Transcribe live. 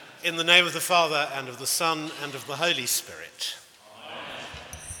In the name of the Father, and of the Son, and of the Holy Spirit. Amen.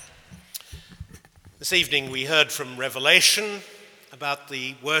 This evening we heard from Revelation about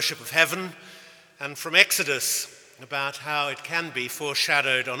the worship of heaven, and from Exodus about how it can be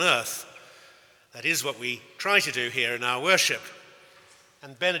foreshadowed on earth. That is what we try to do here in our worship.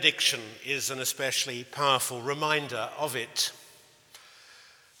 And benediction is an especially powerful reminder of it.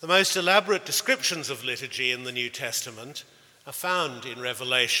 The most elaborate descriptions of liturgy in the New Testament are found in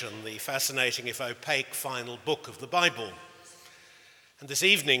Revelation, the fascinating, if opaque, final book of the Bible. And this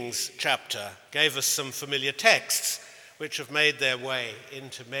evening's chapter gave us some familiar texts which have made their way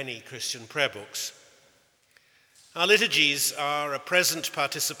into many Christian prayer books. Our liturgies are a present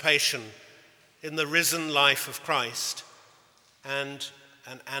participation in the risen life of Christ and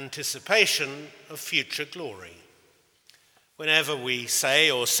an anticipation of future glory. Whenever we say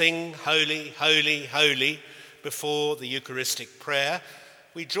or sing, "Holy, holy, holy," before the Eucharistic prayer,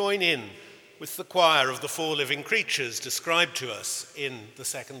 we join in with the choir of the four living creatures described to us in the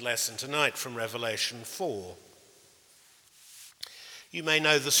second lesson tonight from Revelation 4. You may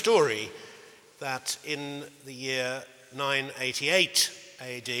know the story that in the year 988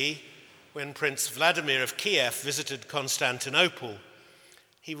 AD, when Prince Vladimir of Kiev visited Constantinople,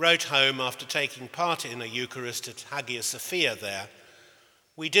 he wrote home after taking part in a Eucharist at Hagia Sophia there,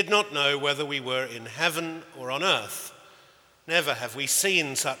 "We did not know whether we were in heaven or on earth. Never have we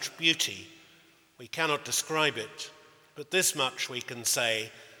seen such beauty. We cannot describe it, but this much we can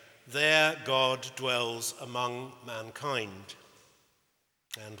say, there God dwells among mankind."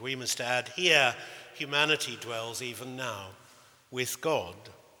 And we must add, here humanity dwells even now with God.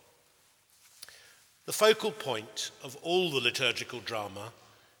 The focal point of all the liturgical drama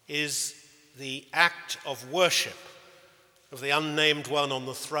is the act of worship of the unnamed one on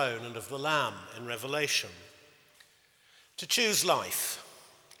the throne and of the Lamb in Revelation. To choose life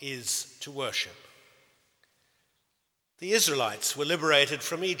is to worship. The Israelites were liberated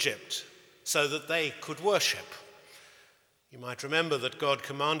from Egypt so that they could worship. You might remember that God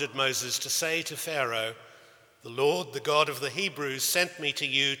commanded Moses to say to Pharaoh, "The Lord, the God of the Hebrews, sent me to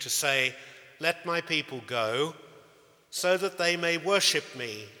you to say, 'Let my people go, so that they may worship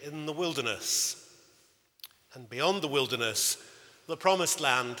me in the wilderness.'" And beyond the wilderness, the promised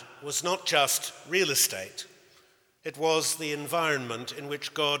land was not just real estate. It was the environment in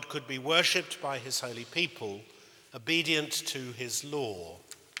which God could be worshipped by his holy people, obedient to his law.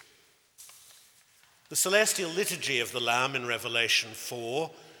 The celestial liturgy of the Lamb in Revelation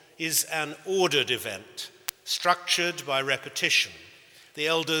 4 is an ordered event, structured by repetition, the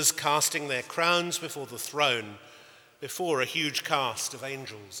elders casting their crowns before the throne, before a huge cast of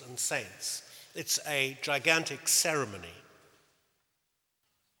angels and saints. It's a gigantic ceremony.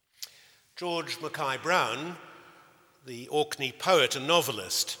 George Mackay Brown, the Orkney poet and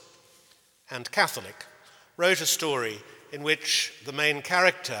novelist, and Catholic, wrote a story in which the main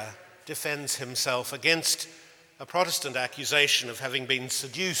character defends himself against a Protestant accusation of having been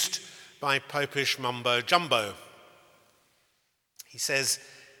seduced by popish mumbo-jumbo. He says,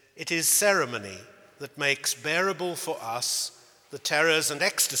 "It is ceremony that makes bearable for us the terrors and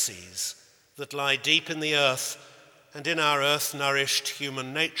ecstasies that lie deep in the earth and in our earth-nourished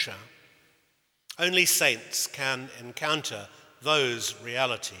human nature. Only saints can encounter those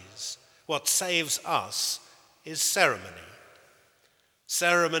realities. What saves us is ceremony.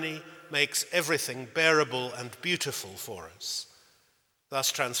 Ceremony makes everything bearable and beautiful for us.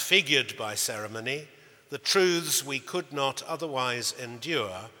 Thus transfigured by ceremony, the truths we could not otherwise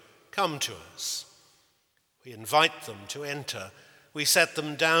endure come to us. We invite them to enter. We set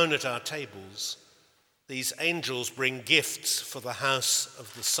them down at our tables. These angels bring gifts for the house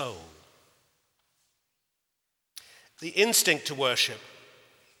of the soul." The instinct to worship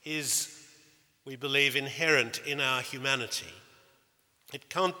is, we believe, inherent in our humanity. It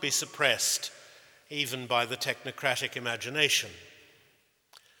can't be suppressed even by the technocratic imagination.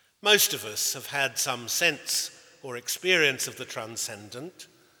 Most of us have had some sense or experience of the transcendent,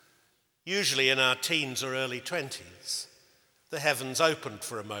 usually in our teens or early 20s. The heavens opened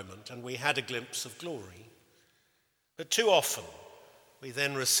for a moment and we had a glimpse of glory. But too often we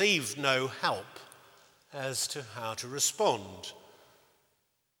then received no help as to how to respond.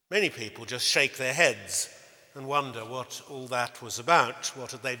 Many people just shake their heads and wonder what all that was about.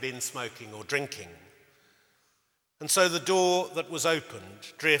 What had they been smoking or drinking? And so the door that was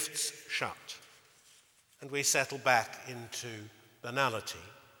opened drifts shut and we settle back into banality.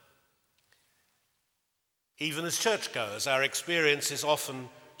 Even as churchgoers, our experience is often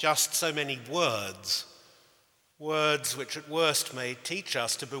just so many words which at worst may teach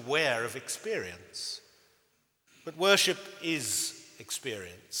us to beware of experience. But worship is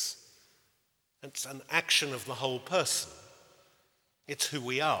experience. It's an action of the whole person. It's who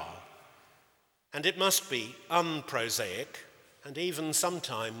we are. And it must be unprosaic and even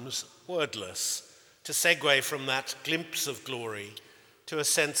sometimes wordless to segue from that glimpse of glory to a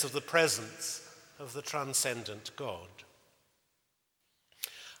sense of the presence of the transcendent God.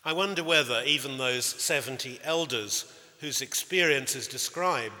 I wonder whether even those 70 elders whose experience is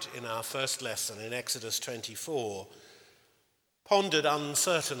described in our first lesson in Exodus 24 pondered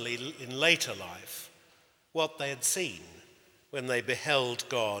uncertainly in later life what they had seen when they beheld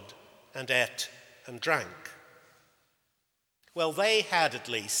God and ate and drank. Well, they had at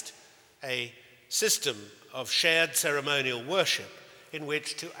least a system of shared ceremonial worship in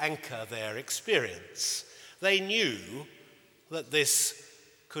which to anchor their experience. They knew that this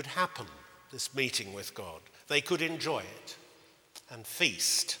could happen, this meeting with God. They could enjoy it and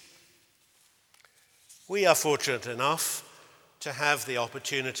feast. We are fortunate enough to have the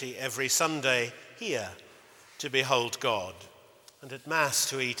opportunity every Sunday here to behold God, and at Mass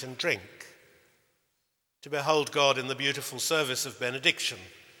to eat and drink, to behold God in the beautiful service of benediction,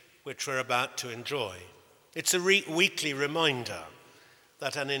 which we're about to enjoy. It's a weekly reminder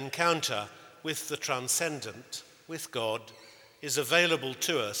that an encounter with the transcendent, with God, is available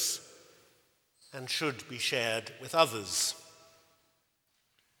to us and should be shared with others.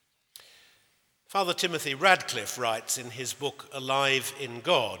 Father Timothy Radcliffe writes in his book Alive in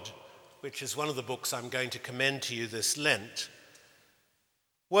God, which is one of the books I'm going to commend to you this Lent,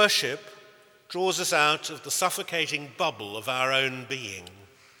 worship draws us out of the suffocating bubble of our own being.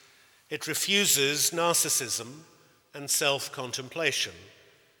 It refuses narcissism and self-contemplation.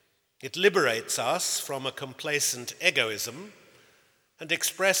 It liberates us from a complacent egoism and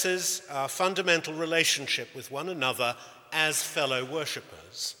expresses our fundamental relationship with one another as fellow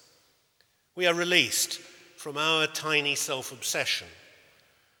worshippers. We are released from our tiny self-obsession,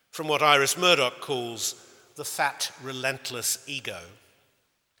 from what Iris Murdoch calls the fat, relentless ego.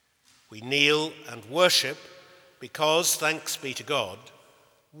 We kneel and worship because, thanks be to God,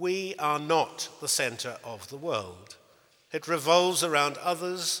 we are not the center of the world. It revolves around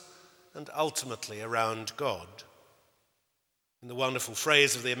others and ultimately around God. In the wonderful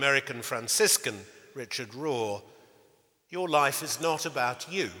phrase of the American Franciscan Richard Rohr, your life is not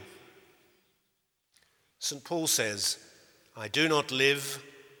about you. St. Paul says, I do not live,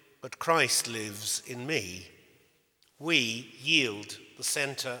 but Christ lives in me. We yield the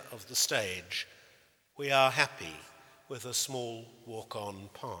center of the stage. We are happy with a small walk-on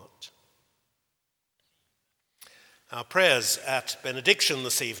part. Our prayers at benediction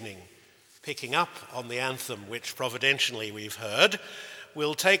this evening, picking up on the anthem which providentially we've heard,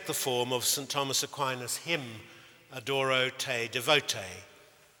 will take the form of St. Thomas Aquinas' hymn, Adoro te devote,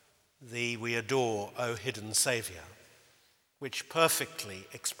 the We Adore, O Hidden Saviour, which perfectly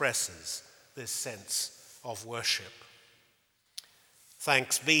expresses this sense of worship.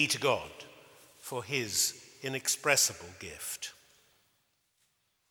 Thanks be to God for his inexpressible gift.